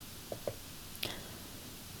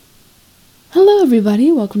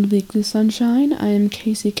everybody, welcome to Weekly Sunshine. I am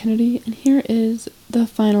Casey Kennedy, and here is the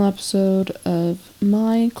final episode of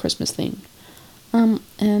my Christmas thing.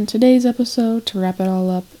 And today's episode, to wrap it all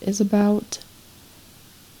up, is about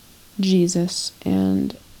Jesus,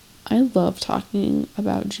 and I love talking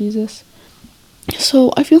about Jesus.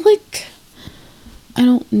 So I feel like I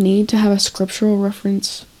don't need to have a scriptural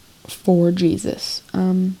reference for Jesus,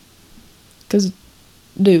 because,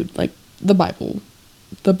 dude, like, the Bible,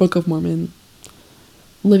 the Book of Mormon,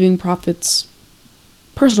 Living Prophets,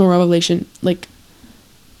 personal revelation, like,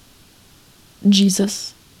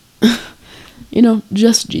 Jesus,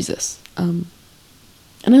 just Jesus, and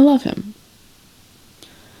I love him.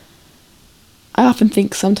 I often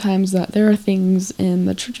think sometimes that there are things in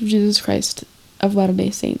the Church of Jesus Christ of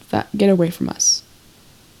Latter-day Saints that get away from us,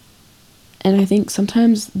 and I think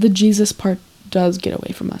sometimes the Jesus part does get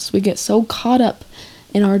away from us. We get so caught up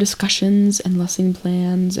in our discussions and lesson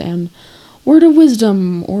plans and word of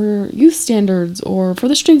wisdom, or youth standards, or for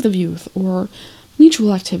the strength of youth, or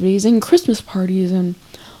mutual activities, and Christmas parties, and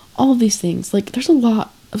all of these things. Like, there's a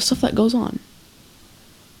lot of stuff that goes on.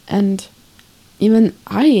 And even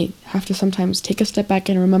I have to sometimes take a step back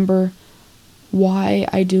and remember why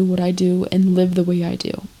I do what I do and live the way I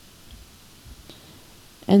do.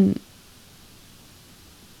 And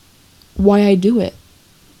why I do it.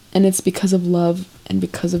 And it's because of love and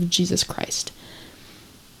because of Jesus Christ.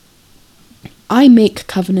 I make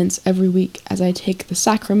covenants every week as I take the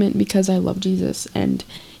sacrament because I love Jesus and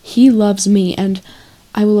he loves me, and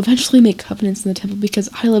I will eventually make covenants in the temple because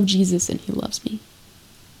I love Jesus and he loves me.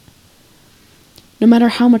 No matter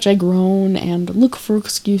how much I groan and look for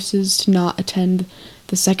excuses to not attend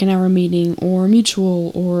the second hour meeting or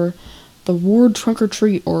mutual or the ward trunk or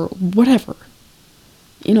treat or whatever,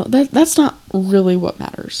 that's not really what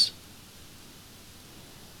matters.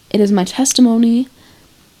 It is my testimony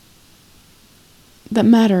that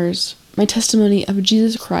matters, my testimony of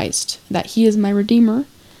Jesus Christ, that he is my Redeemer,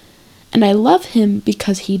 and I love him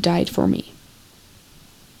because he died for me.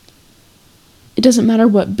 It doesn't matter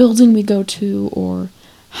what building we go to or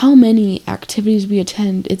how many activities we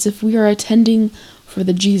attend, it's if we are attending for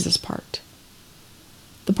the Jesus part.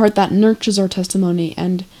 The part that nurtures our testimony,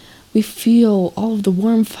 and we feel all of the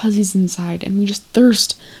warm fuzzies inside, and we just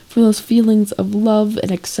thirst for those feelings of love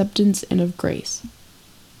and acceptance and of grace.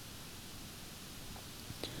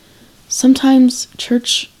 Sometimes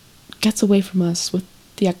church gets away from us with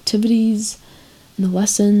the activities and the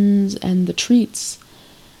lessons and the treats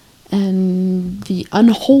and the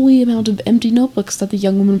unholy amount of empty notebooks that the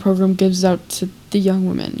Young Women program gives out to the young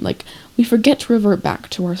women. Like, we forget to revert back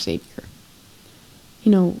to our Savior.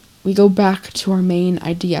 We go back to our main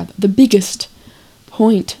idea, the biggest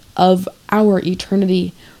point of our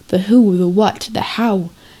eternity, the who, the what, the how,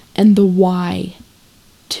 and the why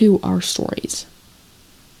to our stories.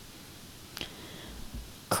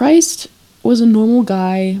 Christ was a normal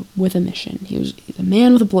guy with a mission. He's a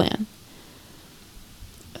man with a plan.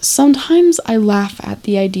 Sometimes I laugh at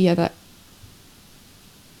the idea that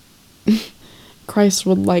Christ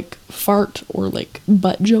would fart or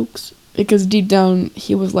butt jokes, because deep down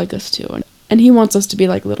he was like us too, and he wants us to be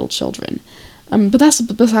like little children. But that's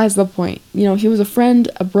besides the point. He was a friend,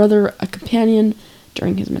 a brother, a companion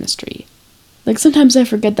during his ministry. Sometimes I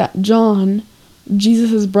forget that John,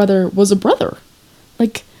 Jesus' brother, was a brother.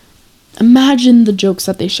 Imagine the jokes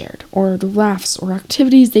that they shared, or the laughs, or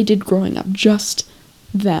activities they did growing up, just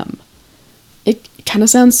them. It kind of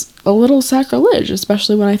sounds a little sacrilege,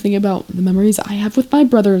 especially when I think about the memories I have with my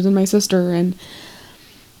brothers and my sister, and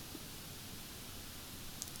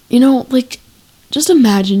just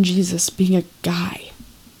imagine Jesus being a guy.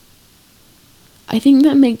 I think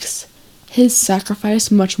that makes his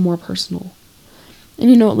sacrifice much more personal.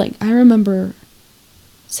 And I remember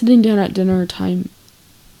sitting down at dinner time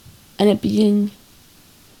and it being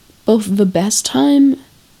both the best time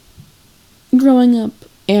growing up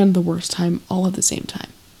and the worst time all at the same time.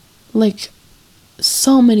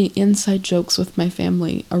 So many inside jokes with my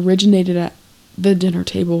family originated at the dinner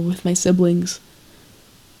table with my siblings.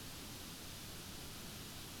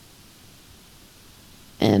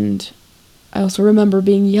 And I also remember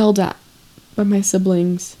being yelled at by my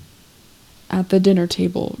siblings at the dinner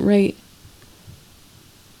table, right?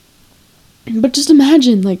 But just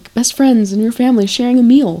imagine, best friends and your family sharing a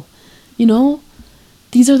meal,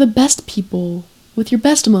 These are the best people with your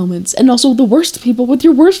best moments, and also the worst people with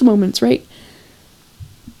your worst moments, right?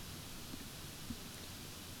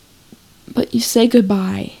 But you say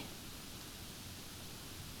goodbye.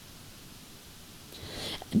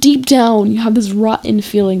 Deep down, you have this rotten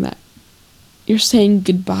feeling that you're saying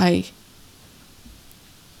goodbye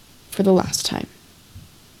for the last time.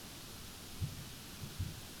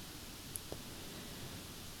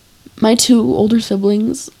 My two older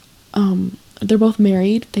siblings, they're both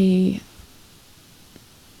married. They're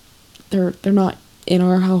not in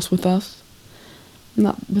our house with us.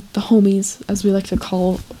 Not with the homies, as we like to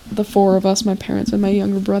call the four of us, my parents and my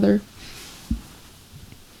younger brother.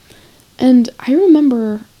 And I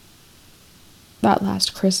remember that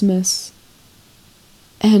last Christmas,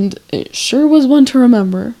 and it sure was one to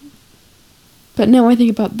remember. But now I think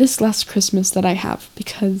about this last Christmas that I have,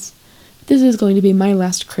 because this is going to be my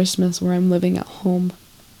last Christmas where I'm living at home.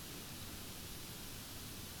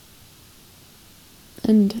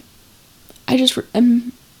 And I just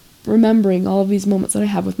am remembering all of these moments that I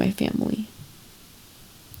have with my family.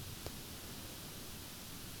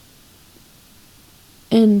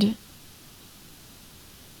 And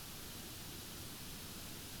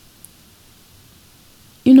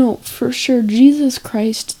you know, for sure, Jesus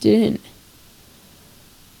Christ didn't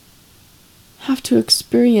have to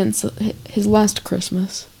experience his last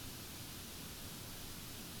Christmas.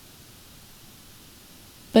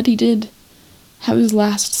 But he did have his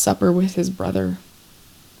last supper with his brother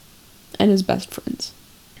and his best friends.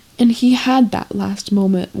 And he had that last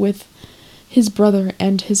moment with his brother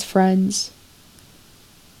and his friends.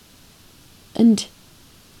 And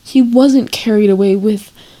he wasn't carried away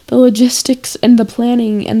with the logistics and the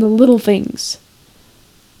planning and the little things,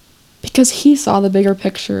 because he saw the bigger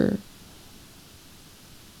picture.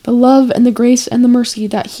 The love and the grace and the mercy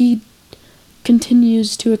that he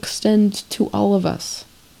continues to extend to all of us.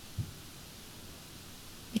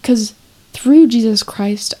 Because through Jesus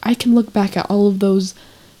Christ, I can look back at all of those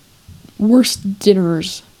worst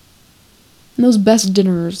dinners, and those best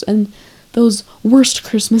dinners, and those worst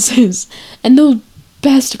Christmases, and those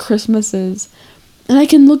best Christmases. And I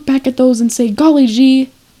can look back at those and say, golly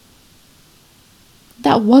gee,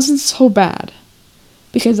 that wasn't so bad.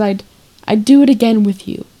 Because I'd do it again with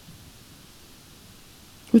you.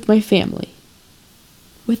 With my family.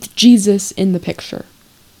 With Jesus in the picture.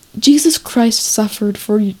 Jesus Christ suffered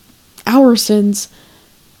for our sins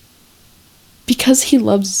because he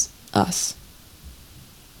loves us.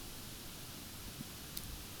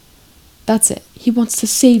 That's it. He wants to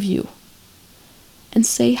save you. And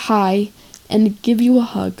say hi and give you a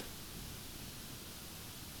hug.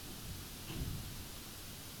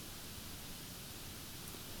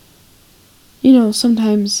 You know,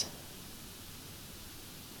 sometimes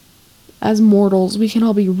as mortals, we can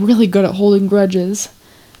all be really good at holding grudges.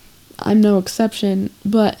 I'm no exception,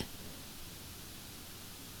 but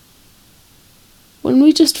when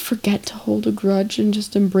we just forget to hold a grudge and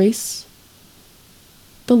just embrace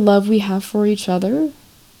the love we have for each other,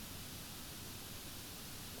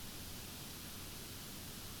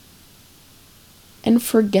 and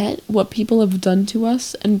forget what people have done to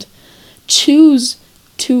us and choose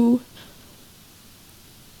to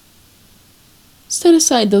set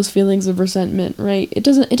aside those feelings of resentment, right? It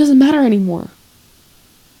doesn't matter anymore.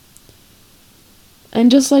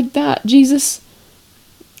 And just like that, Jesus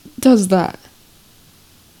does that.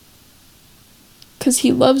 'Cause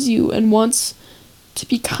he loves you and wants to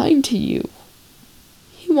be kind to you.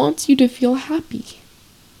 He wants you to feel happy.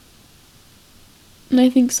 And I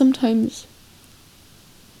think sometimes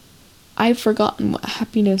I've forgotten what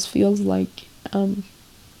happiness feels like.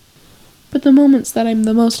 But the moments that I'm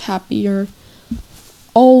the most happy are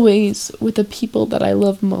always with the people that I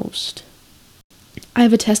love most. I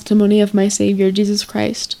have a testimony of my Savior, Jesus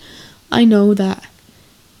Christ. I know that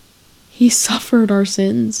he suffered our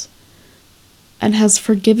sins and has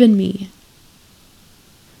forgiven me.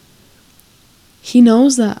 He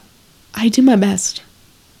knows that I do my best.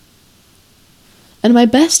 And my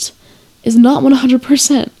best is not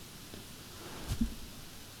 100%.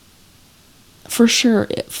 For sure,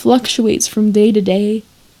 it fluctuates from day to day.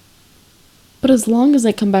 But as long as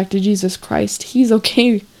I come back to Jesus Christ, he's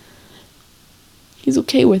okay. He's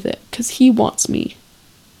okay with it, because he wants me.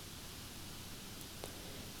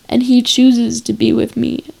 And he chooses to be with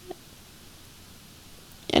me.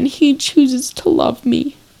 And he chooses to love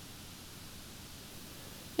me.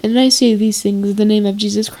 And I say these things in the name of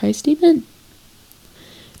Jesus Christ. Amen.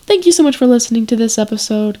 Thank you so much for listening to this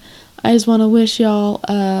episode. I just want to wish y'all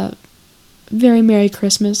a very Merry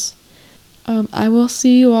Christmas. I will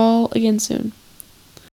see you all again soon.